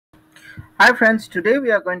Hi friends, today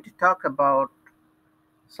we are going to talk about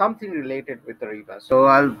something related with Ariba. So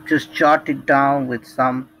I'll just jot it down with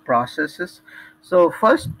some processes. So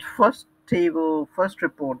first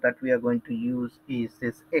report that we are going to use is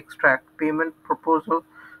this extract payment proposal.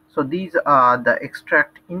 So these are the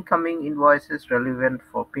extract incoming invoices relevant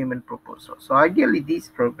for payment proposal. So ideally these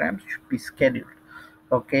programs should be scheduled.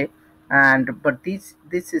 Okay, and but this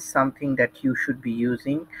is something that you should be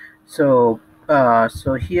using. So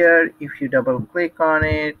here if you double click on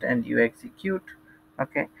it and you execute.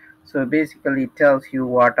 Okay, so basically it tells you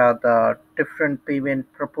what are the different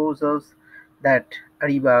payment proposals that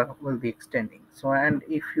Ariba will be extending. So and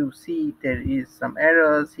if you see there is some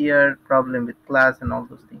errors here, problem with class and all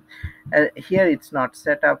those things, here it's not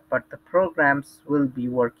set up, but the programs will be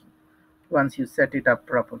working once you set it up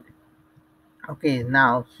properly. Okay,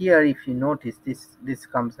 now here if you notice this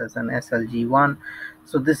comes as an SLG1.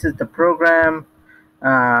 So this is the program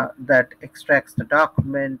that extracts the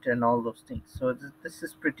document and all those things. So this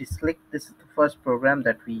is pretty slick. This is the first program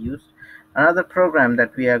that we used. Another program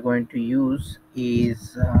that we are going to use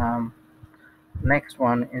is next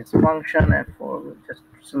one is function F4. We'll just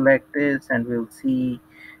select this and we'll see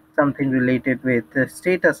something related with the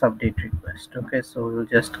status update request. Okay, so we'll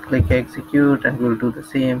just click execute and we'll do the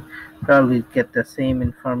same. Probably get the same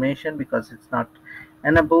information because it's not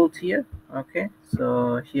enabled here. Okay,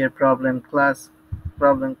 so here problem class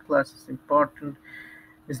is important,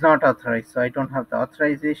 is not authorized, so I don't have the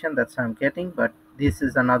authorization, that's what I'm getting, but this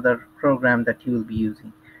is another program that you will be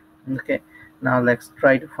using. Okay, now let's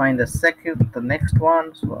try to find the next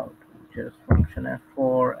one. So I'll do just function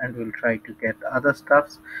F4 and we'll try to get other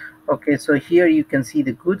stuffs. Okay, so here you can see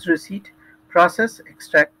the goods receipt process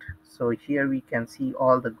extract. So here we can see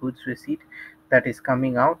all the goods receipt that is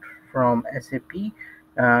coming out from SAP.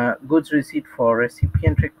 Goods receipt for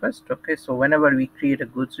recipient request. Okay, so whenever we create a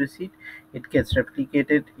goods receipt, it gets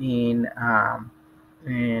replicated in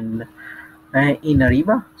in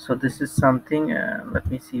Ariba. So this is something, let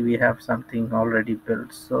me see, we have something already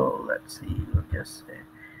built. So let's see, we'll just say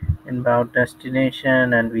inbound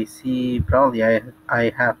destination and we see probably I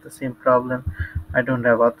have the same problem. I don't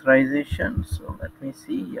have authorization, so let me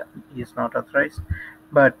see. Yeah, he's not authorized.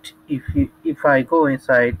 But if I go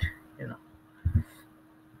inside, you know,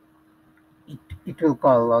 it will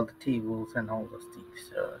call all the tables and all those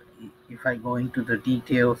things. If I go into the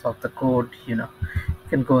details of the code, you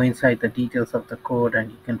can go inside the details of the code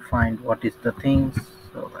and you can find what is the things.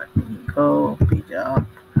 So let me go page up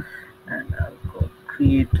and I'll go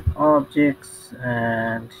create objects,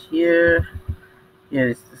 and here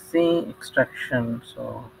is the same extraction.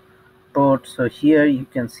 So board. So here you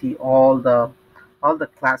can see all the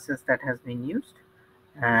classes that has been used,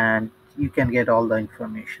 and you can get all the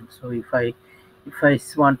information. So if I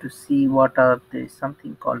want to see what are there is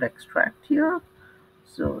something called extract here.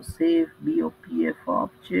 So save BOPF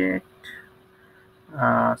object,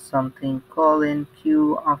 something call in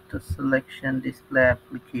queue after selection display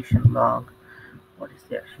application log. What is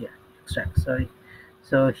there here? Extract, sorry.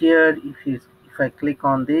 So here if I click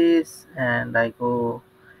on this and I go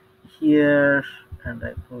here and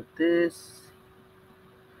I put this,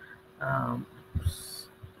 um, oops,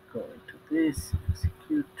 go into this,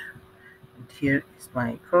 execute, and here is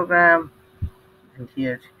my program, and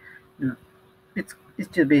here you- it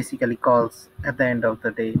just basically calls at the end of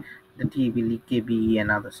the day the TB, KB,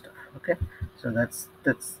 and other stuff. Okay, so that's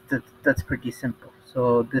pretty simple.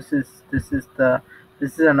 So this is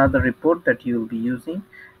another report that you will be using.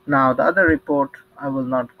 Now the other report I will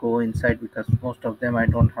not go inside because most of them I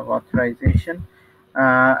don't have authorization.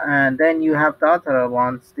 And then you have the other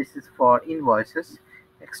ones. This is for invoices,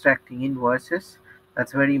 extracting invoices.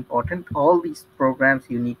 That's very important. All these programs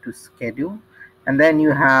you need to schedule, and then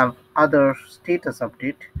you have other status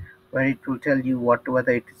update where it will tell you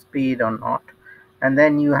whether it is paid or not, and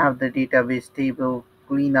then you have the database table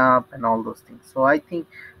cleanup and all those things. So I think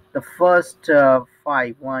the first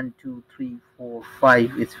five, 1, 2, 3, 4,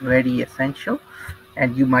 5 is very essential,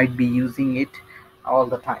 and you might be using it all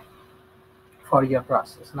the time for your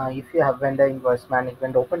process. Now, if you have vendor invoice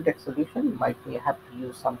management open text solution, you might be have to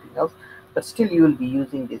use something else, but still you will be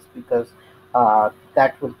using this because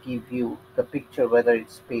that will give you the picture whether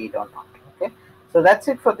it's paid or not. Okay, so that's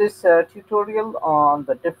it for this tutorial on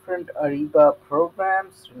the different Ariba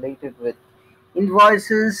programs related with invoice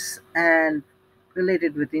and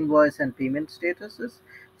payment statuses.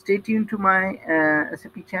 Stay tuned to my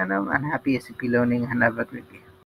SAP channel, and happy SAP learning, and have a great day.